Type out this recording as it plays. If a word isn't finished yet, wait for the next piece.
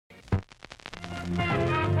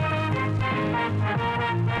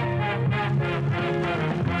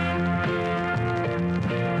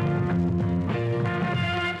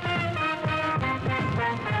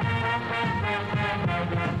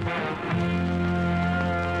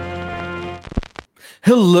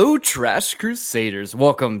Hello, Trash Crusaders.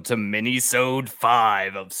 Welcome to Minisode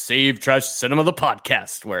 5 of Save Trash Cinema, the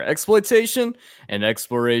podcast, where exploitation and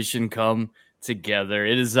exploration come together.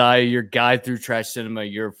 It is I, your guide through trash cinema,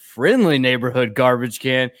 your friendly neighborhood garbage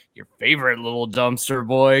can, your favorite little dumpster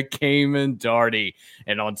boy, Cayman Darty.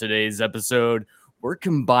 And on today's episode, we're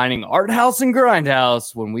combining art house and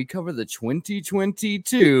grindhouse when we cover the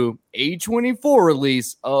 2022 A24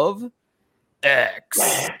 release of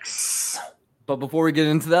X. But before we get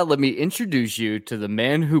into that, let me introduce you to the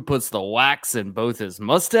man who puts the wax in both his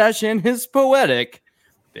mustache and his poetic,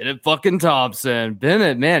 Bennett fucking Thompson.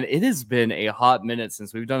 Bennett, man, it has been a hot minute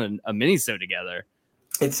since we've done a mini-sode together.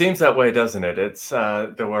 It seems that way, doesn't it? It's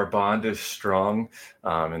though our bond is strong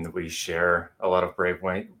and that we share a lot of brain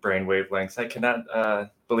wavelengths. I cannot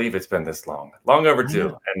believe it's been this long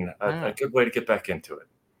overdue, and a good way to get back into it.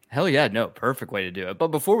 Hell yeah, no, perfect way to do it. But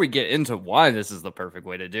before we get into why this is the perfect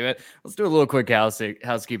way to do it, let's do a little quick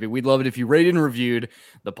housekeeping. We'd love it if you rated and reviewed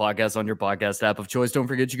the podcast on your podcast app of choice. Don't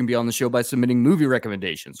forget you can be on the show by submitting movie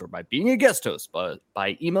recommendations or by being a guest host, but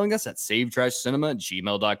by emailing us at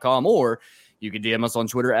savetrashcinema@gmail.com, or you can DM us on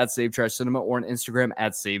Twitter at SaveTrashCinema or on Instagram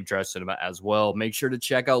at SaveTrashCinema as well. Make sure to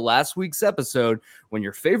check out last week's episode when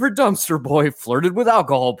your favorite dumpster boy flirted with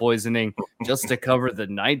alcohol poisoning just to cover the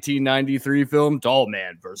 1993 film Doll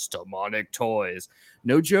Man vs. Demonic Toys.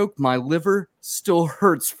 No joke, my liver still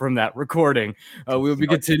hurts from that recording. We'll be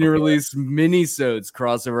continuing to release mini-sodes,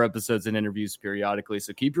 crossover episodes, and interviews periodically,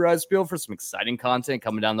 so keep your eyes peeled for some exciting content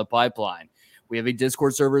coming down the pipeline. We have a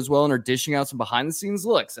Discord server as well and are dishing out some behind-the-scenes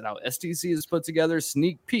looks at how STC has put together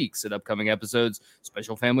sneak peeks at upcoming episodes,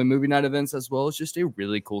 special family movie night events, as well as just a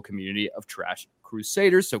really cool community of Trash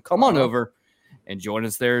Crusaders. So come on over and join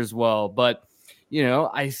us there as well. But, you know,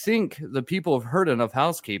 I think the people have heard enough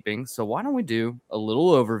housekeeping, so why don't we do a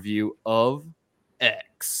little overview of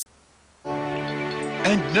X?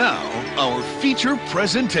 And now, our feature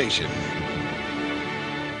presentation.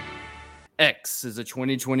 X is a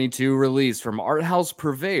 2022 release from art house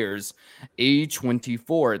purveyors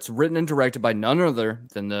A24. It's written and directed by none other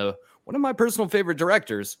than one of my personal favorite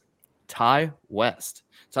directors, Ty West.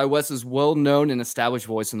 Ty West is well-known and established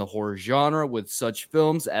voice in the horror genre with such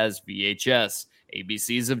films as VHS,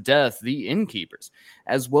 ABCs of Death, The Innkeepers,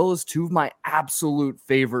 as well as two of my absolute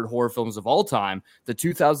favorite horror films of all time, the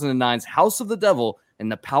 2009's House of the Devil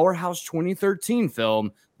and the powerhouse 2013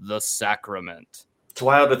 film, The Sacrament. It's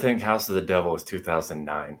wild to think House of the Devil is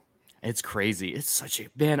 2009. It's crazy. It's such a...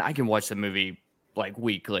 Man, I can watch the movie like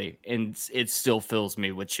weekly, and it still fills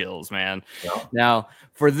me with chills, man. Yeah. Now,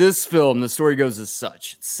 for this film, the story goes as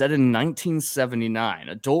such. It's set in 1979.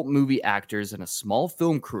 Adult movie actors and a small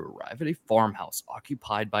film crew arrive at a farmhouse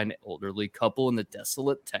occupied by an elderly couple in the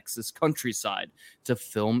desolate Texas countryside to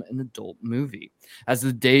film an adult movie. As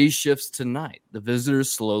the day shifts to night, the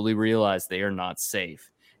visitors slowly realize they are not safe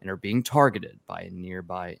and are being targeted by a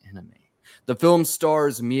nearby enemy. The film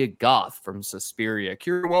stars Mia Goth from Suspiria,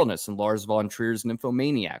 Cure Wellness, and Lars von Trier's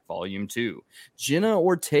Nymphomaniac Volume 2, Jenna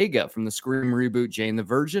Ortega from the Scream reboot Jane the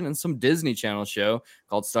Virgin, and some Disney Channel show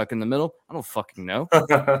called Stuck in the Middle. I don't fucking know.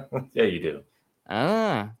 Yeah, you do.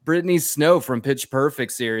 Brittany Snow from Pitch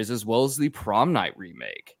Perfect series, as well as the Prom Night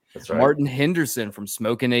remake. That's right. Martin Henderson from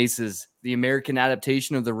Smokin' Aces, the American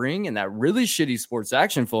adaptation of The Ring, and that really shitty sports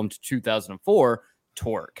action film to 2004,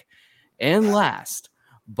 Torque. And last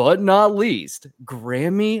but not least,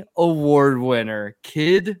 Grammy Award winner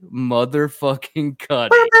Kid Motherfucking Cudi.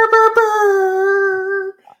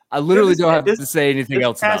 I literally don't have to say anything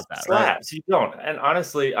else about that. Slaps. Right? You don't. And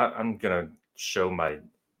honestly, I'm gonna show my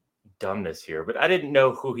dumbness here, but I didn't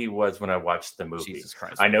know who he was when I watched the movie. Jesus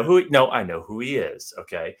Christ. I know who he is,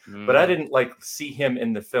 okay? But I didn't see him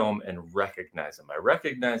in the film and recognize him. I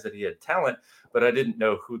recognized that he had talent, but I didn't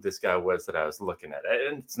know who this guy was that I was looking at.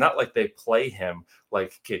 And it's not like they play him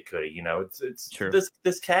like Kid Cudi, you know. It's true.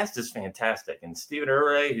 This cast is fantastic. And Stephen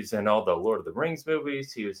Urey, who's in all the Lord of the Rings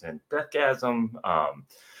movies, he was in Deathgasm.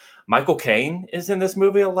 Michael Caine is in this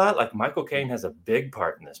movie a lot. Like, Michael Caine has a big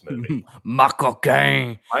part in this movie. Michael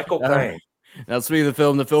Caine. Now, speaking of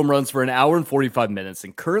the film runs for an hour and 45 minutes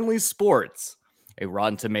and currently sports a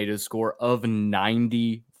Rotten Tomatoes score of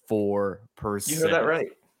 94%. You heard that right.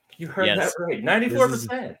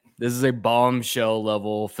 94%. This is a bombshell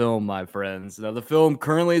level film, my friends. Now, the film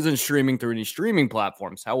currently isn't streaming through any streaming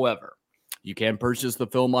platforms. However, You can purchase the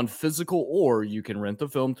film on physical, or you can rent the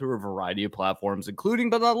film through a variety of platforms, including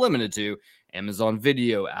but not limited to Amazon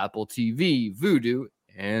Video, Apple TV, Vudu,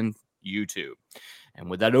 and YouTube. And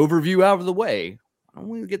with that overview out of the way, why don't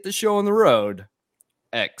we get the show on the road?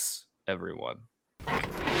 X, everyone.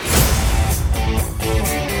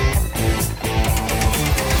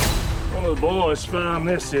 One of the boys found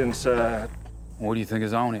this inside. What do you think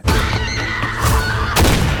is on it?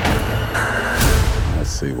 I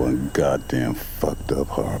see one goddamn fucked up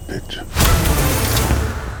horror picture.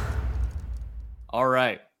 All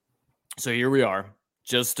right. So here we are.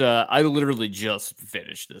 I literally just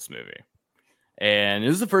finished this movie. And it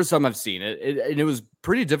was the first time I've seen it. And it was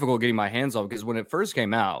pretty difficult getting my hands on, because when it first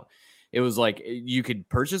came out, it was like you could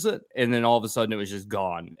purchase it, and then all of a sudden it was just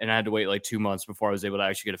gone. And I had to wait like 2 months before I was able to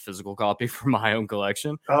actually get a physical copy for my own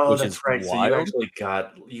collection. Oh, which that's is right. wild. So you actually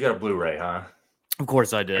got a Blu-ray, huh? Of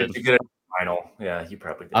course I did. Did you get a vinyl? Yeah, you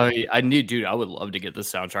probably did. I would love to get the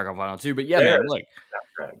soundtrack on vinyl too. But yeah, man, look,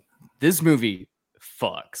 this movie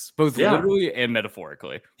fucks, both literally and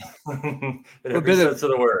metaphorically. In every sense of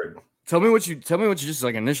the word. Tell me what you just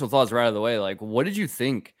like initial thoughts right out of the way. Like, what did you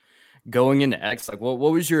think going into X? Like, what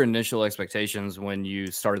was your initial expectations when you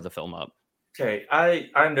started the film up? Okay,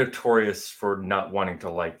 I'm notorious for not wanting to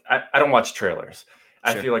I don't watch trailers.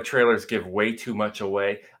 Sure. I feel like trailers give way too much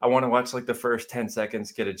away. I want to watch like the first 10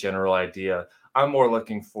 seconds, get a general idea. I'm more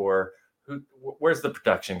looking for where's the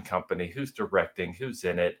production company, who's directing, who's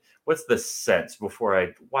in it, what's the sense before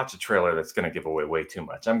I watch a trailer that's going to give away way too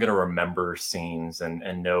much. I'm going to remember scenes and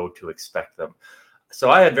know to expect them. So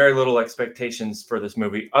I had very little expectations for this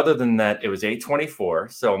movie, other than that it was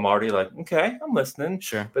A24. So I'm already like, okay, I'm listening.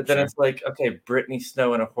 Sure. But then it's like, okay, Brittany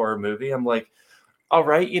Snow in a horror movie. I'm like, all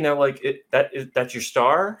right, that's your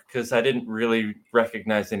star, because I didn't really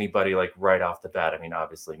recognize anybody like right off the bat. I mean,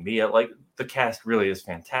 obviously Mia, like the cast really is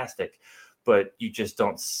fantastic, but you just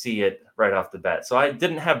don't see it right off the bat. So I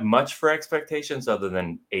didn't have much for expectations other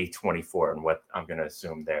than A24 and what I'm going to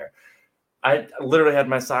assume there. I literally had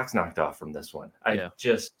my socks knocked off from this one. I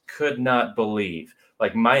just could not believe,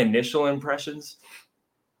 like my initial impressions,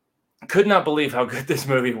 could not believe how good this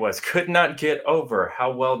movie was. Could not get over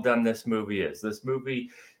how well done this movie is. This movie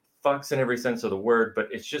fucks in every sense of the word, but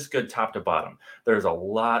it's just good top to bottom. There's a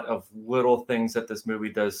lot of little things that this movie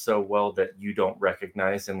does so well that you don't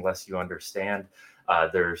recognize unless you understand.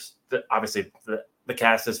 Obviously the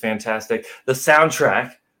cast is fantastic. The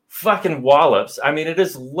soundtrack fucking wallops. I mean, it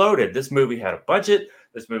is loaded. This movie had a budget.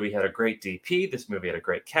 This movie had a great DP. This movie had a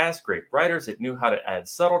great cast, great writers. It knew how to add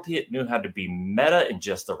subtlety. It knew how to be meta in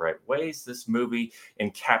just the right ways. This movie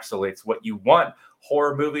encapsulates what you want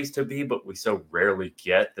horror movies to be, but we so rarely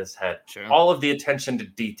get. This had all of the attention to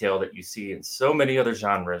detail that you see in so many other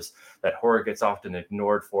genres that horror gets often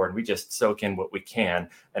ignored for, and we just soak in what we can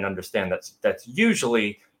and understand that's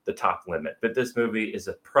usually the top limit. But this movie is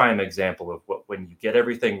a prime example of what, when you get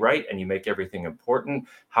everything right and you make everything important,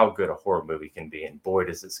 how good a horror movie can be. And boy,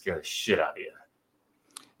 does it scare the shit out of you.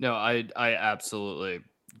 No, I absolutely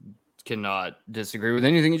cannot disagree with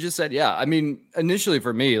anything you just said. Yeah, I mean, initially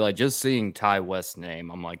for me, like just seeing Ty West's name,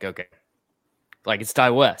 I'm like, okay, like it's Ty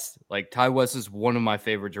West. Like Ty West is one of my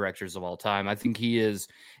favorite directors of all time. I think he is,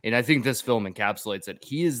 and I think this film encapsulates it.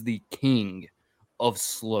 He is the king of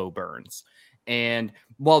slow burns. And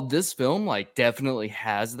while this film like definitely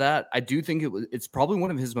has that, I do think it's probably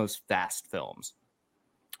one of his most fast films.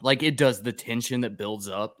 Like it does the tension that builds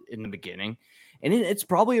up in the beginning. And it's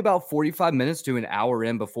probably about 45 minutes to an hour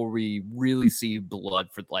in before we really see blood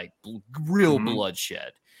for like real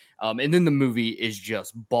bloodshed. And then the movie is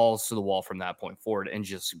just balls to the wall from that point forward and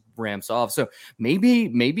just ramps off. So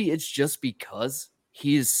maybe it's just because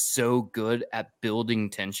he is so good at building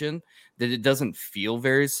tension that it doesn't feel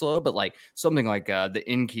very slow. But like something like The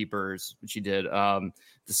Innkeepers, which he did, The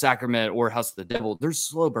Sacrament or House of the Devil, they're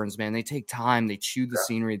slow burns, man. They take time. They chew the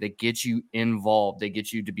scenery. They get you involved. They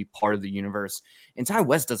get you to be part of the universe. And Ty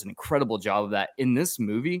West does an incredible job of that. In this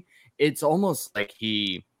movie, it's almost like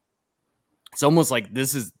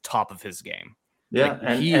this is top of his game. Yeah,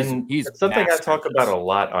 like he's something I talk about a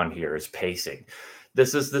lot on here is pacing.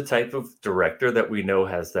 This is the type of director that we know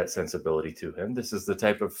has that sensibility to him. This is the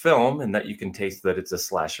type of film, and that you can taste that it's a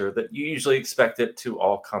slasher, that you usually expect it to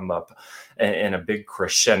all come up in a big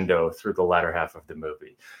crescendo through the latter half of the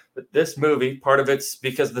movie. But this movie, part of it's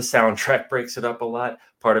because the soundtrack breaks it up a lot.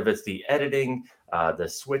 Part of it's the editing, the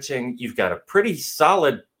switching. You've got a pretty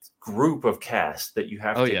solid group of cast that you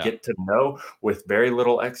have Oh, to yeah. get to know with very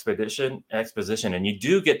little exposition, and you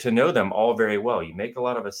do get to know them all very well. You make a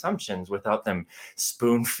lot of assumptions without them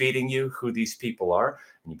spoon feeding you who these people are,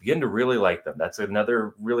 and you begin to really like them. That's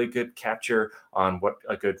another really good capture on what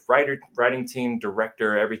a good writing team,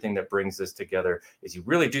 director, everything that brings this together is. You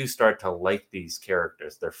really do start to like these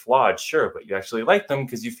characters. They're flawed, sure, but you actually like them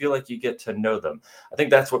because you feel like you get to know them. I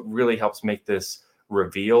think that's what really helps make this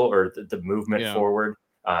reveal or the movement Yeah. forward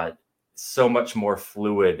so much more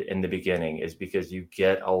fluid in the beginning, is because you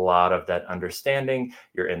get a lot of that understanding.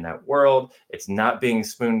 You're in that world. It's not being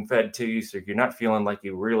spoon fed to you, so you're not feeling like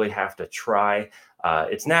you really have to try.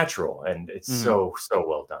 It's natural, and it's so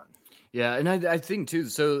well done. Yeah, and I think too.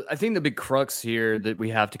 So I think the big crux here that we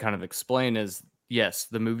have to kind of explain is, yes,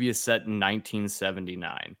 the movie is set in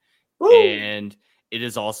 1979, Woo! and it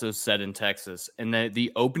is also set in Texas. And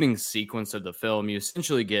the opening sequence of the film, you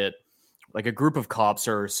essentially get like a group of cops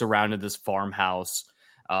are surrounded this farmhouse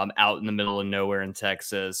out in the middle of nowhere in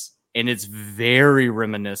Texas. And it's very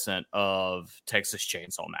reminiscent of Texas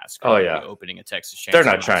Chainsaw Massacre. Oh, like yeah. The opening of Texas Chainsaw They're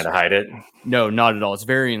not trying to Massacre. hide it. No, not at all. It's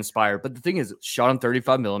very inspired. But the thing is, shot on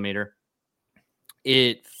 35 millimeter.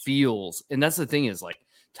 It feels, and that's the thing is, like,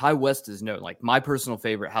 Ty West is known, like, my personal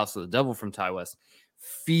favorite, House of the Devil from Ty West,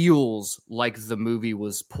 feels like the movie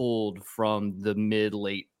was pulled from the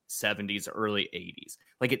late 70s, early 80s.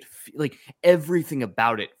 Like, like everything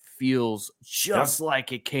about it feels just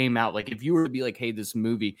like it came out. Like, if you were to be like, hey, this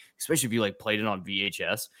movie, especially if you like played it on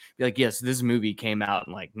VHS, be like, yes, this movie came out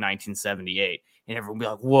in like 1978, and everyone would be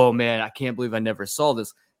like, whoa, man, I can't believe I never saw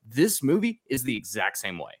this. This movie is the exact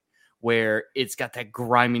same way, where it's got that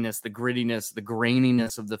griminess, the grittiness, the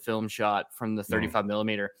graininess of the film shot from the 35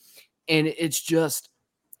 millimeter. And it's just,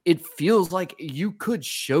 it feels like you could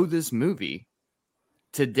show this movie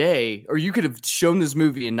today, or you could have shown this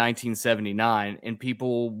movie in 1979 and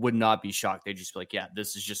people would not be shocked. They'd just be like, yeah,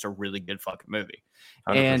 this is just a really good fucking movie.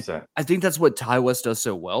 100%. And I think that's what Ty West does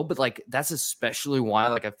so well. But like, that's especially why,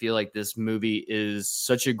 like, I feel like this movie is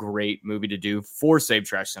such a great movie to do for Save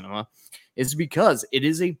Trash Cinema, is because it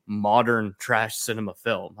is a modern trash cinema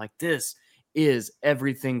film. Like, this is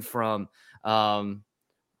everything from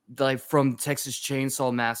from Texas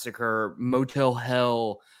Chainsaw Massacre, Motel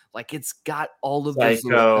Hell. Like, it's got all of those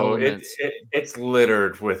little Psycho. elements. It's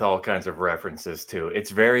littered with all kinds of references too.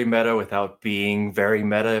 It's very meta without being very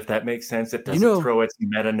meta, if that makes sense. It doesn't throw its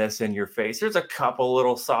meta-ness in your face. There's a couple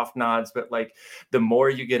little soft nods, but like the more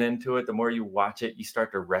you get into it, the more you watch it, you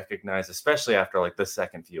start to recognize, especially after like the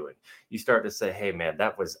second viewing, you start to say, hey man,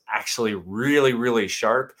 that was actually really, really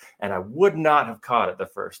sharp. And I would not have caught it the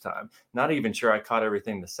first time. Not even sure I caught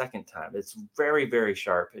everything the second time. It's very, very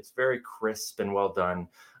sharp. It's very crisp and well done.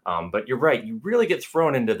 But you're right. You really get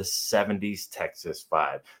thrown into the 70s Texas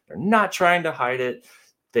vibe. They're not trying to hide it.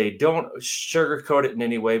 They don't sugarcoat it in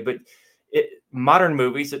any way. But modern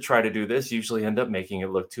movies that try to do this usually end up making it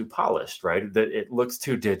look too polished, right? That it looks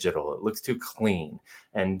too digital. It looks too clean.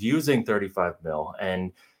 And using 35 mil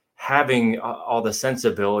and having all the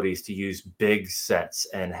sensibilities to use big sets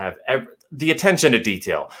and have the attention to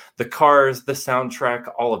detail, the cars, the soundtrack,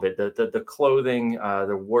 all of it, the clothing,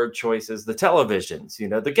 the word choices, the televisions,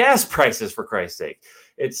 the gas prices, for Christ's sake.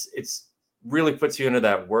 It's really puts you into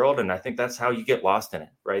that world. And I think that's how you get lost in it,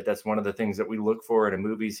 right? That's one of the things that we look for in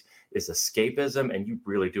movies is escapism. And you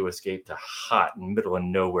really do escape to hot middle of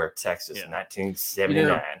nowhere, Texas,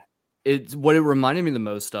 1979. It's what it reminded me the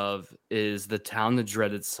most of is the town that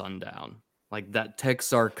dreaded sundown, like that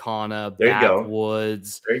Texarkana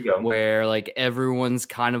backwoods, where like everyone's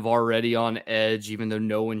kind of already on edge, even though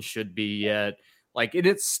no one should be yet. Like, and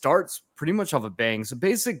it starts pretty much off a bang. So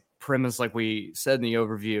basic premise, like we said in the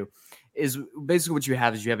overview, is basically what you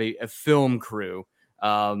have is you have a film crew.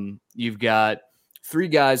 You've got 3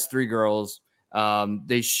 guys, 3 girls.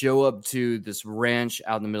 They show up to this ranch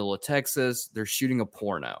out in the middle of Texas. They're shooting a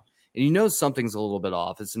porno. And something's a little bit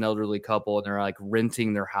off. It's an elderly couple, and they're like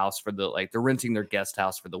renting their house they're renting their guest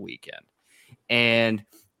house for the weekend. And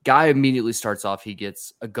guy immediately starts off, he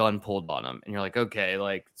gets a gun pulled on him. And you're like, okay,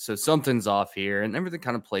 like, so something's off here. And everything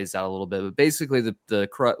kind of plays out a little bit. But basically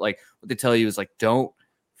what they tell you is like, don't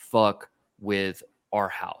fuck with our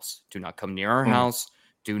house. Do not come near our house.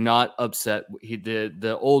 Do not upset.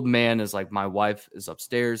 The old man is like, my wife is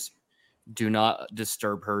upstairs. Do not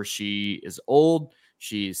disturb her. She is old.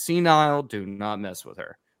 She's senile. Do not mess with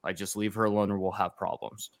her. Like, just leave her alone or we'll have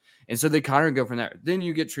problems. And so they kind of go from there. Then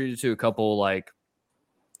you get treated to a couple like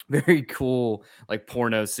very cool like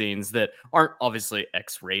porno scenes that aren't obviously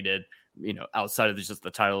X-rated. outside of just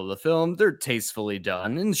the title of the film, they're tastefully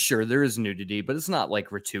done. And sure, there is nudity, but it's not like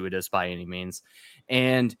gratuitous by any means.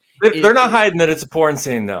 And they're not hiding that it's a porn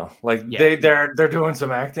scene, though. Like yeah, they're doing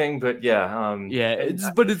some acting, but yeah,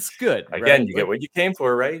 but it's good. Again, right? you get what you came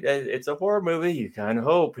for, right? It's a horror movie. You kind of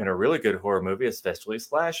hope in a really good horror movie, especially a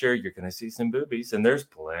slasher, you're going to see some boobies, and there's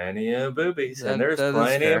plenty of boobies, and there's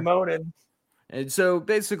plenty of moaning. And so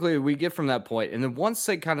basically, we get from that point, and then once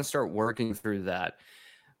they kind of start working through that,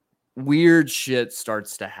 weird shit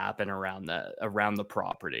starts to happen around the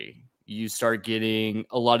property. You start getting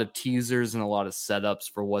a lot of teasers and a lot of setups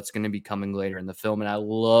for what's going to be coming later in the film, and I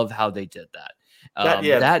love how they did that.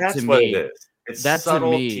 That's to what me, it is. It's that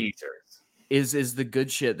subtle to me teasers. Is the good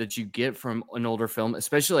shit that you get from an older film,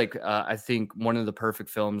 especially like I think one of the perfect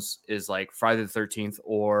films is like Friday the 13th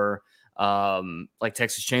or like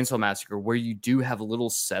Texas Chainsaw Massacre, where you do have little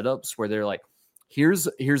setups where they're like, here's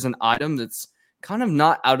an item that's kind of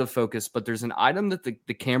not out of focus, but there's an item that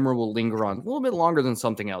the camera will linger on a little bit longer than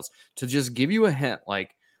something else to just give you a hint,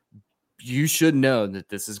 like you should know that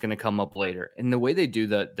this is going to come up later. And the way they do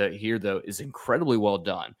that here, though, is incredibly well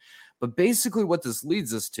done. But basically what this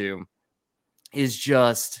leads us to is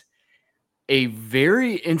just a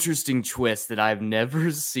very interesting twist that I've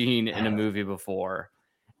never seen in a movie before.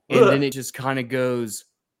 And then it just kind of goes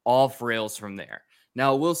off rails from there.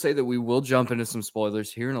 Now, I will say that we will jump into some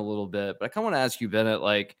spoilers here in a little bit, but I kind of want to ask you, Bennett,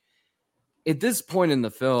 like, at this point in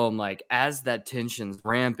the film, like, as that tension's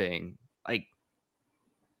ramping, like,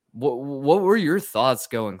 what were your thoughts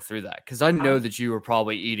going through that? Because I know that you were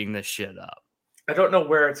probably eating this shit up. I don't know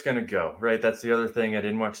where it's going to go, right? That's the other thing. I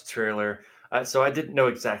didn't watch the trailer, so I didn't know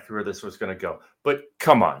exactly where this was going to go. But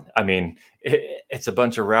come on. I mean, it's a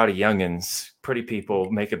bunch of rowdy youngins, pretty people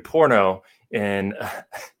making porno in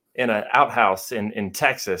an outhouse in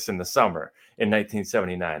Texas in the summer in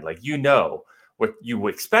 1979. Like, what you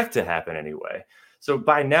would expect to happen anyway. So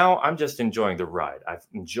by now, I'm just enjoying the ride. I've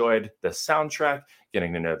enjoyed the soundtrack,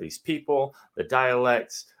 getting to know these people, the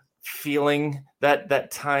dialects, feeling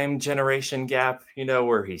that time generation gap,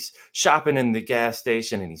 where he's shopping in the gas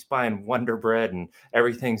station and he's buying Wonder Bread and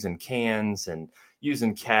everything's in cans and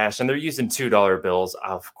using cash, and they're using $2 bills,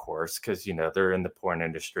 of course, because they're in the porn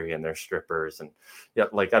industry and they're strippers. And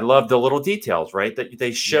like, I love the little details, right, that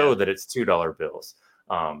they show that it's $2 bills.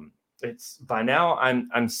 It's by now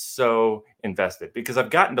I'm so invested because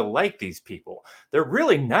I've gotten to like these people. They're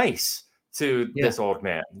really nice to this old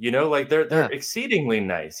man, like they're exceedingly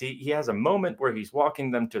nice. He has a moment where he's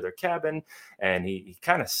walking them to their cabin and he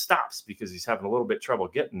kind of stops because he's having a little bit trouble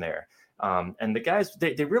getting there. And the guys,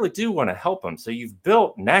 they really do want to help him. So you've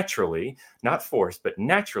built naturally, not forced, but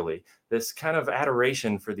naturally, this kind of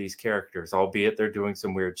adoration for these characters, albeit they're doing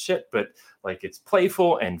some weird shit, but like it's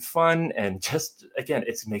playful and fun. And just, again,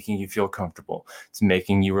 it's making you feel comfortable. It's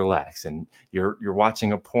making you relax, and you're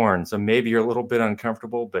watching a porn. So maybe you're a little bit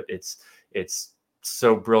uncomfortable, but it's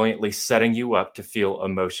so brilliantly setting you up to feel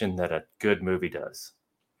emotion that a good movie does.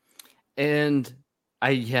 And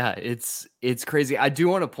it's crazy. I do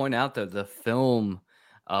want to point out that the film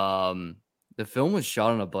was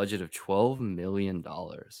shot on a budget of $12 million.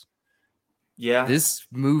 Yeah. This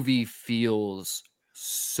movie feels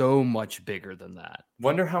so much bigger than that.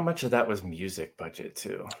 Wonder how much of that was music budget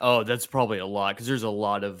too. Oh, that's probably a lot, because there's a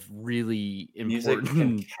lot of really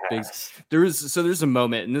important things. There's a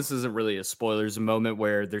moment, and this isn't really a spoiler. There's a moment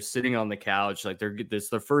where they're sitting on the couch, like it's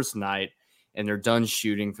their first night, and they're done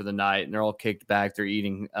shooting for the night, and they're all kicked back. They're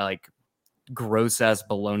eating like gross ass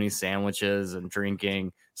bologna sandwiches and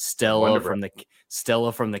drinking Stella from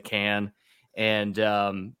the can. And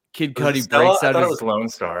Kid Cudi breaks out. I thought it was Lone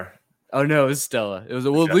Star. Oh no, it was Stella. It was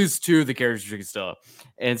at least two of the characters drinking Stella.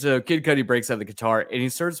 And so Kid Cudi breaks out the guitar and he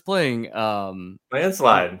starts playing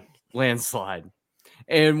Landslide.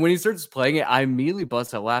 And when he starts playing it, I immediately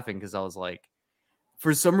bust out laughing because I was like,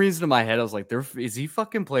 for some reason in my head, I was like, is he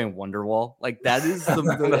fucking playing Wonderwall? Like, that is the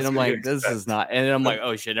and I'm like, this is not. And then I'm like,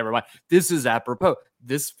 oh shit, never mind. This is apropos.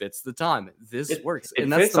 This fits the time. This works.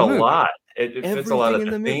 And that's fits a lot. It fits a lot of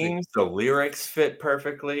the movie. themes. The lyrics fit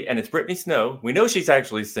perfectly. And it's Brittany Snow. We know she's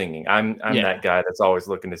actually singing. I'm that guy that's always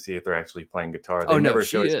looking to see if they're actually playing guitar. They never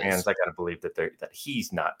show his hands. I gotta believe that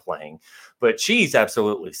he's not playing, but she's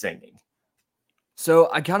absolutely singing. So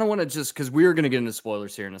I kind of want to just, because we are going to get into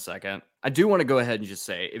spoilers here in a second, I do want to go ahead and just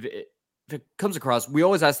say, if it comes across, we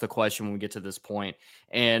always ask the question when we get to this point,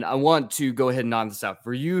 and I want to go ahead and knock this out.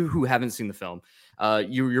 For you who haven't seen the film,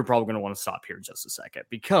 you're probably going to want to stop here in just a second,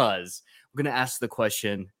 because we're going to ask the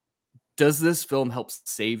question, does this film help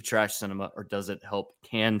save trash cinema, or does it help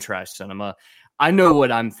can trash cinema? I know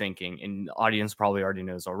what I'm thinking, and the audience probably already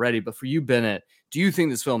knows already, but for you, Bennett, do you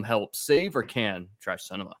think this film helps save or can trash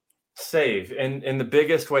cinema? Save in the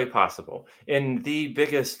biggest way possible. In the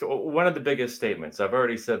biggest one of the biggest statements. I've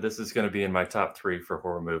already said this is going to be in my top 3 for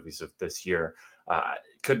horror movies of this year.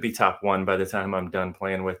 It could be top 1 by the time I'm done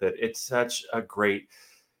playing with it. It's such a great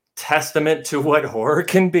testament to what horror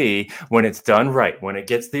can be when it's done right, when it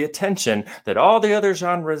gets the attention that all the other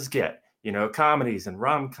genres get. You know, comedies and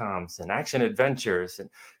rom-coms and action adventures and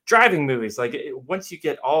driving movies. Like once you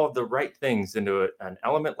get all of the right things into an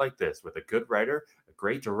element like this with a good writer, a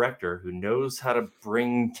great director who knows how to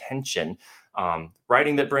bring tension,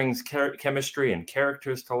 writing that brings chemistry and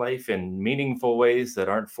characters to life in meaningful ways that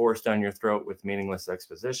aren't forced down your throat with meaningless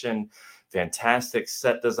exposition, fantastic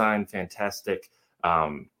set design, fantastic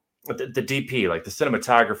the DP, like the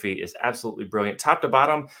cinematography is absolutely brilliant. Top to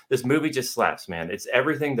bottom, this movie just slaps, man. It's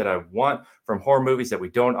everything that I want from horror movies that we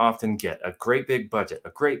don't often get. A great big budget,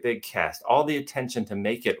 a great big cast, all the attention to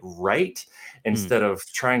make it right instead of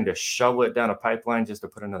trying to shovel it down a pipeline just to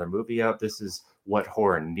put another movie out. This is what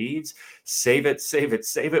horror needs. Save it, save it,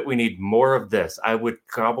 save it. We need more of this. I would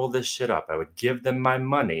gobble this shit up. I would give them my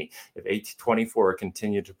money if A24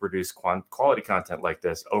 continued to produce quality content like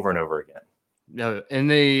this over and over again. No, and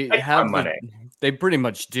they they pretty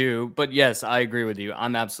much do. But yes, I agree with you. I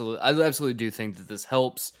absolutely do think that this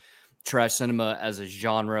helps trash cinema as a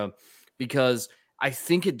genre, because I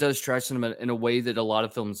think it does trash cinema in a way that a lot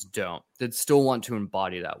of films don't, that still want to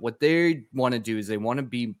embody that. What they want to do is they want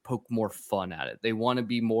to poke more fun at it. They want to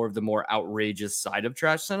be more of the more outrageous side of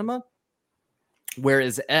trash cinema.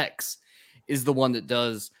 Whereas X is the one that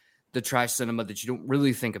does the trash cinema that you don't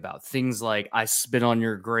really think about. Things like I Spit on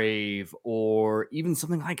Your Grave, or even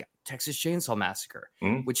something like Texas Chainsaw Massacre,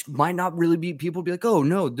 which might not really be, people be like, oh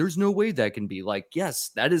no, there's no way that can be. Like,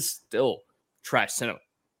 yes, that is still trash cinema.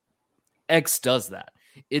 X does that.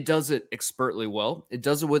 It does it expertly well. It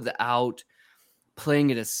does it without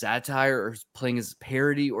playing it as satire or playing as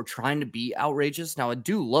parody or trying to be outrageous. Now, I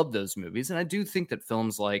do love those movies, and I do think that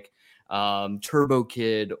films like Turbo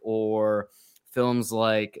Kid or films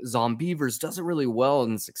like Zombievers does it really well,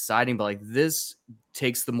 and it's exciting, but like this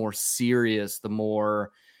takes the more serious, the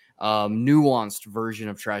more nuanced version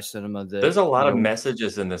of trash cinema. There's a lot of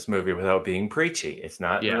messages in this movie without being preachy. It's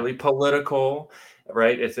not really political,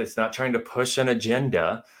 right? It's not trying to push an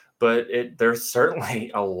agenda, but there's certainly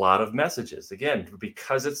a lot of messages. Again,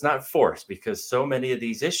 because it's not forced, because so many of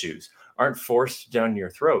these issues aren't forced down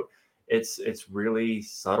your throat. It's really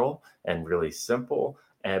subtle and really simple.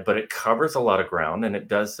 But it covers a lot of ground, and it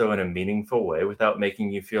does so in a meaningful way without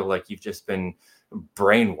making you feel like you've just been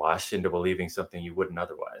brainwashed into believing something you wouldn't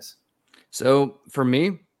otherwise. So for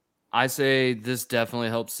me, I say this definitely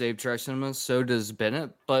helps save trash cinema. So does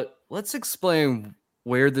Bennett. But let's explain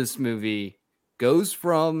where this movie goes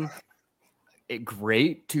from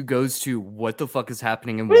great goes to what the fuck is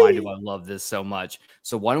happening and why do I love this so much.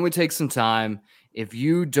 So why don't we take some time? If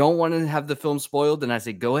you don't want to have the film spoiled, then I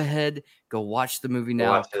say go ahead, go watch the movie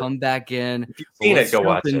now, come back in. If you've seen it, go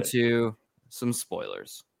watch it. Into some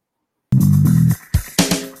spoilers.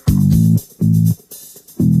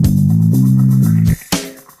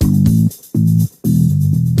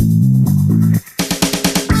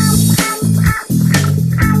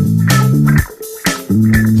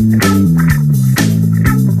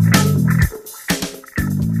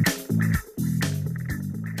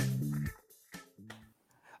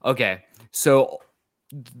 Okay, so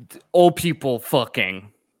old people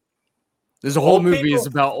fucking. There's a whole movie is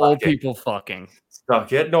about old people fucking. Stop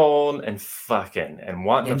getting old and fucking and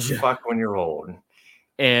wanting to fuck when you're old.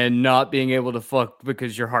 And not being able to fuck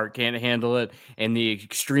because your heart can't handle it, and the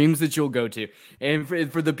extremes that you'll go to. And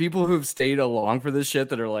for the people who've stayed along for this shit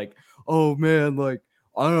that are like, oh man, like,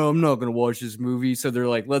 I don't know, I'm not going to watch this movie. So they're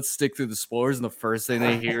like, let's stick through the spoilers. And the first thing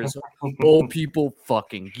they hear is old people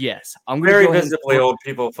fucking. Yes. I'm going to very visibly old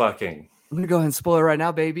people fucking. I'm going to go ahead and spoil it right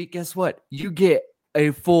now, baby. Guess what? You get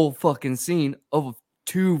a full fucking scene of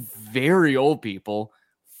two very old people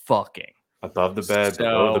fucking. Above the bed,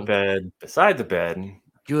 below the bed, beside the bed.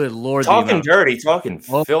 Good Lord. Talking dirty, talking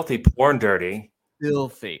filthy porn dirty.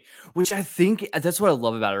 Filthy, which I think that's what I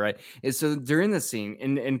love about it, right? Is so during the scene,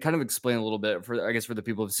 and kind of explain a little bit for, I guess, for the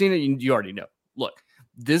people who've seen it, you already know. Look,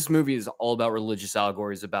 this movie is all about religious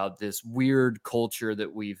allegories, about this weird culture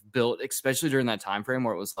that we've built, especially during that time frame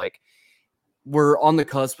where it was like, we're on the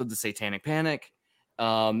cusp of the satanic panic.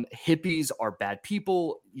 Hippies are bad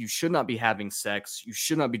people. You should not be having sex. You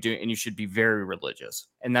should not be doing, and you should be very religious.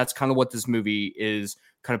 And that's kind of what this movie is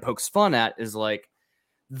kind of pokes fun at, is like,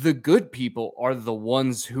 the good people are the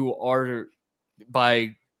ones who are,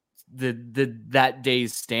 by that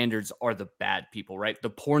day's standards, are the bad people, right?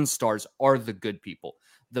 The porn stars are the good people.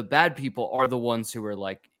 The bad people are the ones who are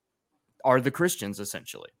like are the Christians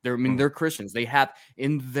essentially. They're Christians. They have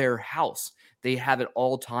in their house, they have at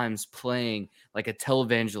all times playing like a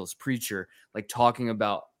televangelist preacher, like talking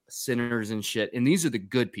about sinners and shit. And these are the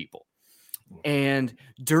good people. And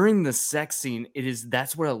during the sex scene,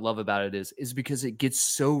 that's what I love about it is because it gets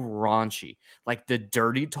so raunchy. Like the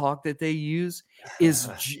dirty talk that they use is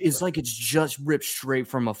like it's just ripped straight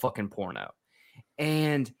from a fucking porno.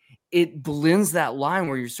 And it blends that line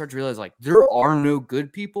where you start to realize like there are no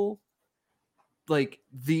good people. Like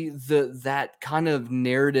that kind of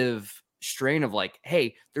narrative strain of like,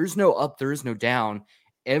 hey, there's no up, there is no down.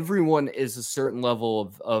 Everyone is a certain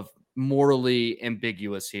level of morally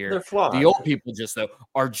ambiguous here. They're flawed. The old people just though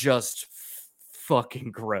are just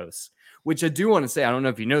fucking gross. Which I do want to say, I don't know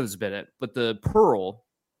if you know this, Bennett, but the Pearl,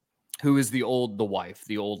 who is the wife,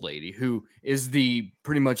 the old lady, who is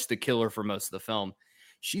pretty much the killer for most of the film,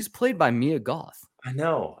 she's played by Mia Goth. I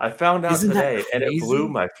know. I found out today, and it blew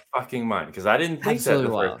my fucking mind because I didn't think that the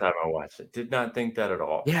first time I watched it. Did not think that at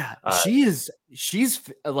all. Yeah, she's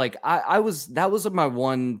like that was my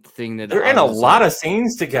one thing that they're in a lot of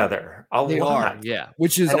scenes together. They are, yeah,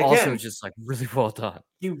 which is also just like really well done.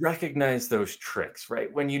 You recognize those tricks,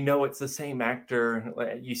 right? When you know it's the same actor,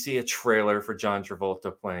 you see a trailer for John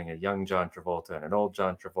Travolta playing a young John Travolta and an old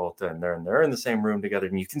John Travolta, and they're in the same room together,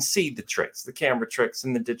 and you can see the tricks, the camera tricks,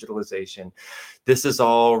 and the digitalization. This is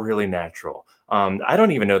all really natural. I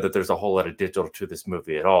don't even know that there's a whole lot of digital to this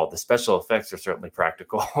movie at all. The special effects are certainly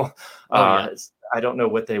practical. I don't know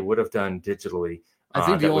what they would have done digitally. I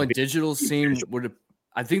think the only digital scene would have.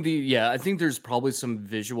 I think there's probably some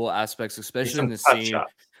visual aspects, especially in the scene.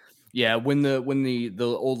 Shots. Yeah, when the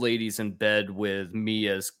old lady's in bed with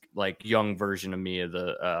Mia's like young version of Mia,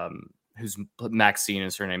 who's Maxine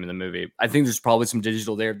is her name in the movie. I think there's probably some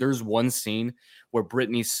digital there. There's one scene where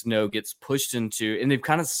Brittany Snow gets pushed into, and they've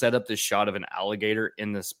kind of set up this shot of an alligator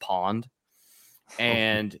in this pond,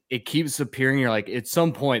 and it keeps appearing. You're like, at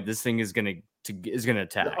some point, this thing is gonna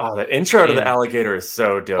attack. Oh, the intro to the alligator is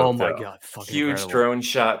so dope. Oh my god, huge incredible. Drone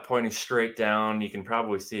shot pointing straight down. You can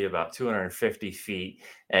probably see about 250 feet,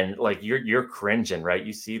 and like you're cringing, right?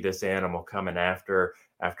 You see this animal coming after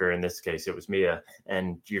in this case it was Mia,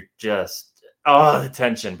 and you're just the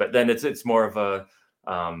tension. But then it's more of a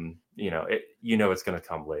it's going to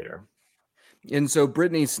come later. And so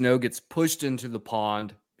Brittany Snow gets pushed into the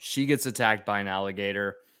pond. She gets attacked by an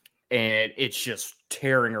alligator, and it's just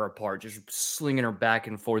tearing her apart, just slinging her back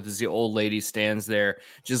and forth as the old lady stands there,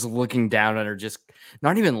 just looking down at her, just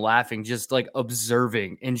not even laughing, just like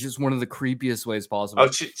observing in just one of the creepiest ways possible. Oh,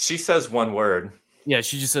 she says one word. Yeah,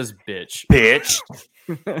 she just says bitch. Bitch.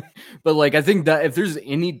 But like, I think that if there's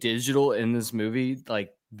any digital in this movie,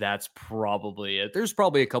 like that's probably it. There's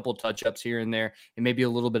probably a couple touch-ups here and there and maybe a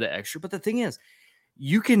little bit of extra. But the thing is,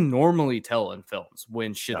 you can normally tell in films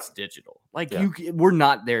when shit's digital. Like we're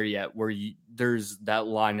not there yet where there's that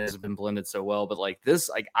line has been blended so well. But like this,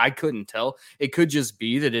 like I couldn't tell. It could just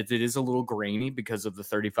be that it is a little grainy because of the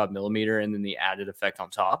 35 millimeter and then the added effect on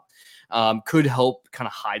top. Could help kind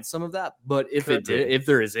of hide some of that. But if if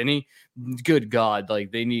there is any, good God,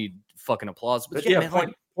 like they need fucking applause. But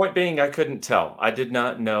Point being, I couldn't tell. I did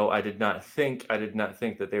not know. I did not think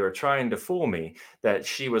that they were trying to fool me that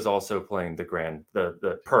she was also playing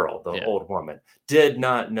the Pearl, the old woman. Did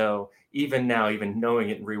not know. Even now, even knowing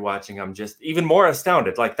it and rewatching, I'm just even more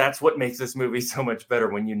astounded. Like that's what makes this movie so much better.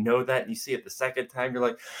 When you know that and you see it the second time, you're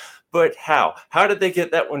like, but how? How did they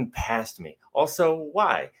get that one past me? Also,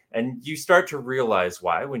 why? And you start to realize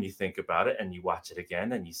why when you think about it and you watch it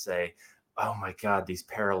again and you say, oh my God, these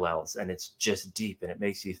parallels, and it's just deep, and it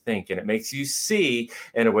makes you think, and it makes you see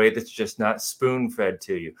in a way that's just not spoon-fed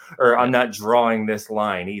to you. Or I'm not drawing this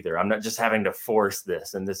line either. I'm not just having to force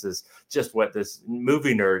this, and this is just what this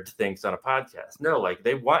movie nerd thinks on a podcast. No, like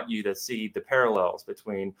they want you to see the parallels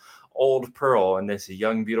between old Pearl and this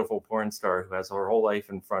young, beautiful porn star who has her whole life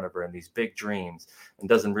in front of her and these big dreams and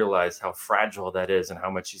doesn't realize how fragile that is and how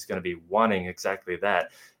much she's going to be wanting exactly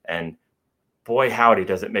that. And boy, howdy,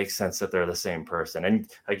 does it make sense that they're the same person. And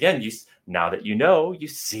again, now that you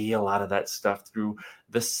see a lot of that stuff through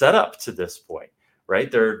the setup to this point,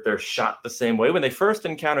 right? They're shot the same way. When they first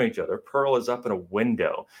encounter each other, Pearl is up in a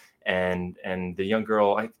window, and the young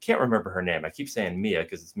girl, I can't remember her name. I keep saying Mia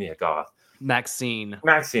because it's Mia Goth. Maxine.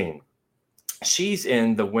 She's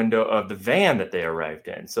in the window of the van that they arrived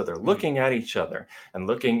in. So they're looking at each other and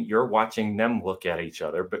you're watching them look at each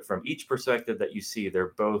other. But from each perspective that you see,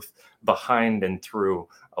 they're both behind and through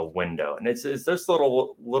a window. And it's those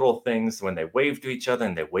little things when they wave to each other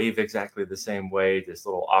and they wave exactly the same way, this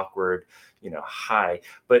little awkward, hi.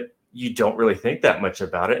 But you don't really think that much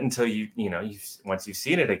about it until you once you've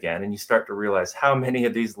seen it again, and you start to realize how many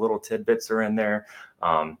of these little tidbits are in there.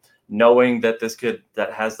 Knowing that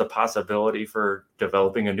that has the possibility for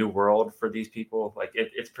developing a new world for these people, like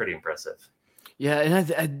it's pretty impressive. Yeah,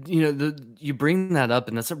 and you bring that up,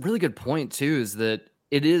 and that's a really good point too. Is that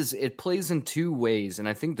it plays in two ways, and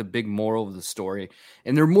I think the big moral of the story,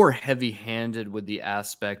 and they're more heavy-handed with the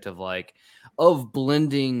aspect of of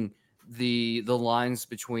blending the lines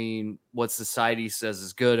between what society says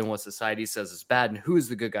is good and what society says is bad, and who is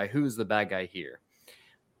the good guy, who is the bad guy here.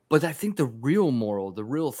 But I think the real moral, the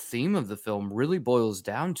real theme of the film really boils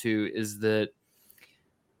down to is that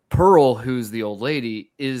Pearl, who's the old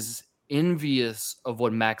lady, is envious of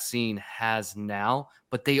what Maxine has now,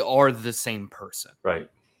 but they are the same person. Right.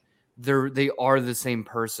 They are the same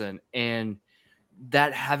person. And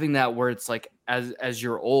that having that where it's like as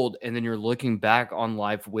you're old and then you're looking back on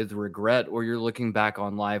life with regret, or you're looking back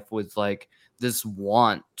on life with like this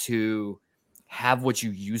want to have what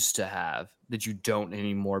you used to have that you don't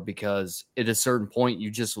anymore, because at a certain point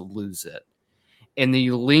you just lose it. And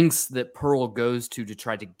the links that Pearl goes to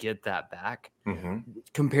try to get that back,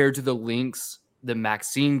 compared to the links that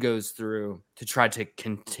Maxine goes through to try to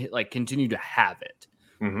continue to have it.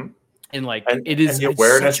 And it is the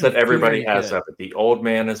awareness that everybody has good. of it. The old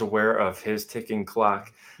man is aware of his ticking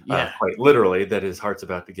clock, Yeah. quite literally, that his heart's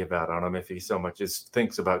about to give out on him if he so much as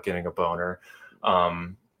thinks about getting a boner.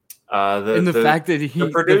 And the fact that the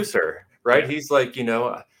producer, right? He's like,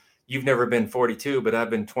 you've never been 42, but I've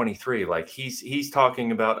been 23. Like he's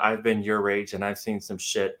talking about, I've been your age and I've seen some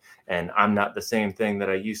shit and I'm not the same thing that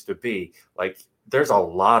I used to be. Like there's a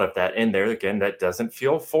lot of that in there. Again, that doesn't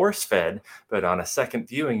feel force fed, but on a second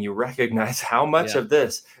viewing, you recognize how much of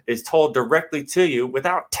this is told directly to you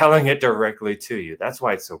without telling it directly to you. That's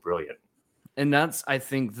why it's so brilliant. And that's, I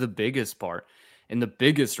think, the biggest part and the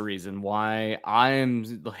biggest reason why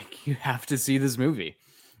I'm like, you have to see this movie.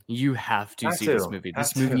 You have to see this movie.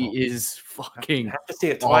 This movie is fucking have to see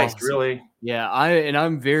it twice, awesome. really. Yeah,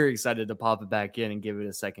 I'm very excited to pop it back in and give it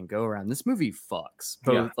a second go around. This movie fucks.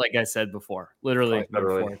 Both, like I said before, literally.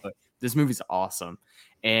 Before, but this movie's awesome.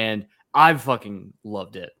 And I fucking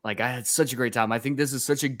loved it. Like I had such a great time. I think this is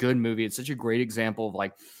such a good movie. It's such a great example of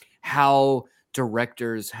like how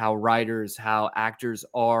directors, how writers, how actors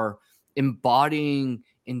are embodying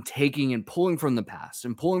and taking and pulling from the past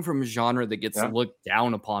and pulling from a genre that gets looked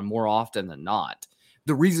down upon more often than not.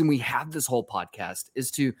 The reason we have this whole podcast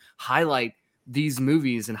is to highlight these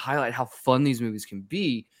movies and highlight how fun these movies can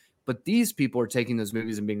be. But these people are taking those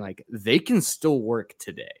movies and being like, they can still work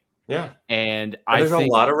today. Yeah. And there's a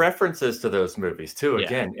lot of references to those movies too,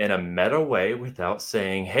 again, in a meta way, without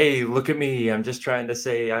saying, hey, look at me, I'm just trying to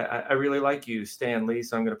say I really like you, Stan Lee,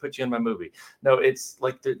 so I'm going to put you in my movie. No, it's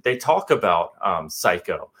like they talk about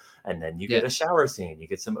Psycho, and then you get a shower scene, you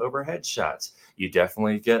get some overhead shots, you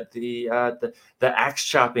definitely get the axe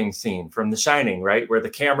chopping scene from The Shining, right, where the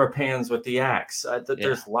camera pans with the axe.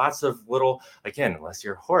 There's lots of little, again, unless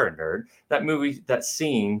you're a horror nerd, that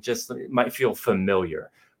scene just might feel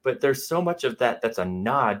familiar. But there's so much of that that's a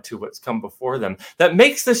nod to what's come before them that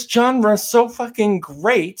makes this genre so fucking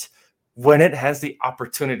great when it has the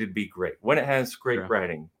opportunity to be great, when it has great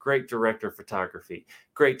writing, great director photography,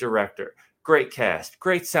 great director, great cast,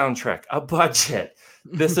 great soundtrack, a budget.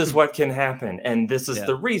 This is what can happen. And this is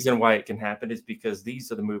the reason why it can happen, is because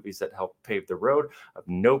these are the movies that help pave the road. I have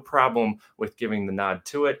no problem with giving the nod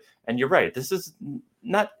to it. And you're right, this is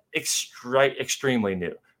not extremely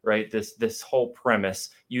new. Right, this whole premise,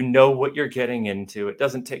 you know what you're getting into. It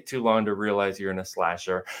doesn't take too long to realize you're in a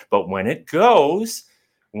slasher, but when it turns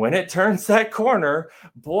that corner,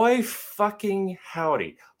 boy fucking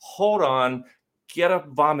howdy, hold on, get a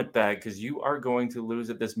vomit bag, because you are going to lose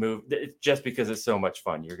at this move just because it's so much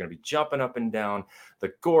fun. You're going to be jumping up and down.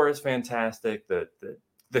 The gore is fantastic. The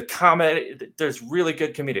comedy, there's really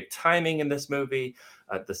good comedic timing in this movie.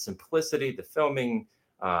 The simplicity, the filming.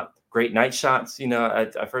 Great night shots.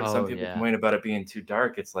 I've heard some people complain about it being too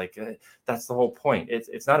dark. It's like that's the whole point.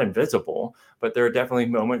 It's not invisible, but there are definitely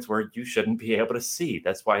moments where you shouldn't be able to see.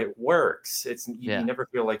 That's why it works. You never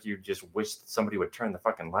feel like you just wish somebody would turn the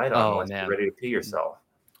fucking light on unless you're ready to pee yourself.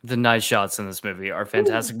 The night shots in this movie are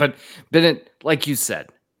fantastic. But it, like you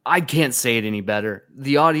said, I can't say it any better.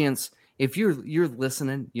 The audience, if you're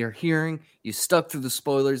listening, you're hearing, you stuck through the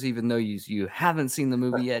spoilers, even though you haven't seen the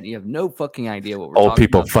movie yet, you have no fucking idea what we're talking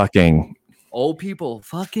about. Old people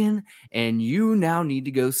fucking, and you now need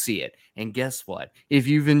to go see it. And guess what? If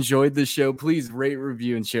you've enjoyed the show, please rate,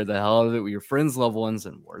 review, and share the hell out of it with your friends, loved ones,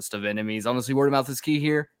 and worst of enemies. Honestly, word of mouth is key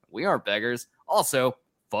here. We aren't beggars. Also,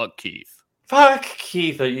 fuck Keith. Fuck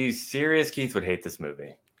Keith. Are you serious? Keith would hate this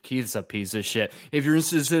movie. Keith's a piece of shit. If you're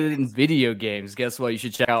interested in video games, guess what? You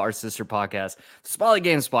should check out our sister podcast, Spotlight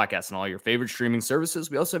Games Podcast, and all your favorite streaming services.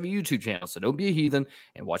 We also have a YouTube channel, so don't be a heathen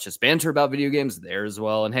and watch us banter about video games there as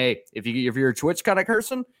well. And hey, if you're a Twitch kind of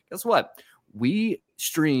person, guess what? We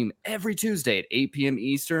stream every Tuesday at 8 p.m.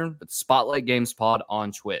 Eastern with Spotlight Games Pod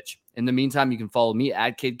on Twitch. In the meantime, you can follow me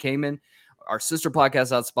at Kid Kamen, our sister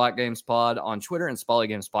podcast at Spot Games Pod on Twitter, and Spotlight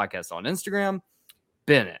Games Podcast on Instagram.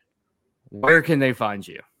 Bennett, where can they find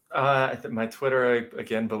you? My Twitter, I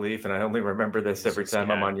again believe, and I only remember this every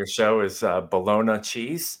time I'm on your show, is Bologna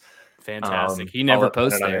Cheese. Fantastic. He never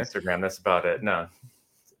posts on there. Instagram. That's about it. No.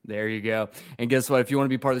 There you go. And guess what? If you want to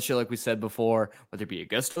be part of the show, like we said before, whether it be a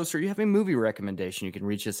guest host or you have a movie recommendation, you can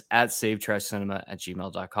reach us at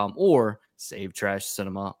savetrashcinema@gmail.com or Save Trash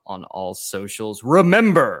Cinema on all socials.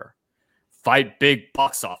 Remember, fight big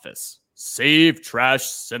box office. Save Trash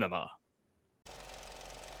Cinema.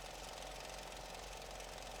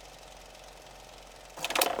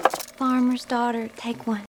 Farmer's daughter, take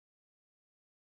one.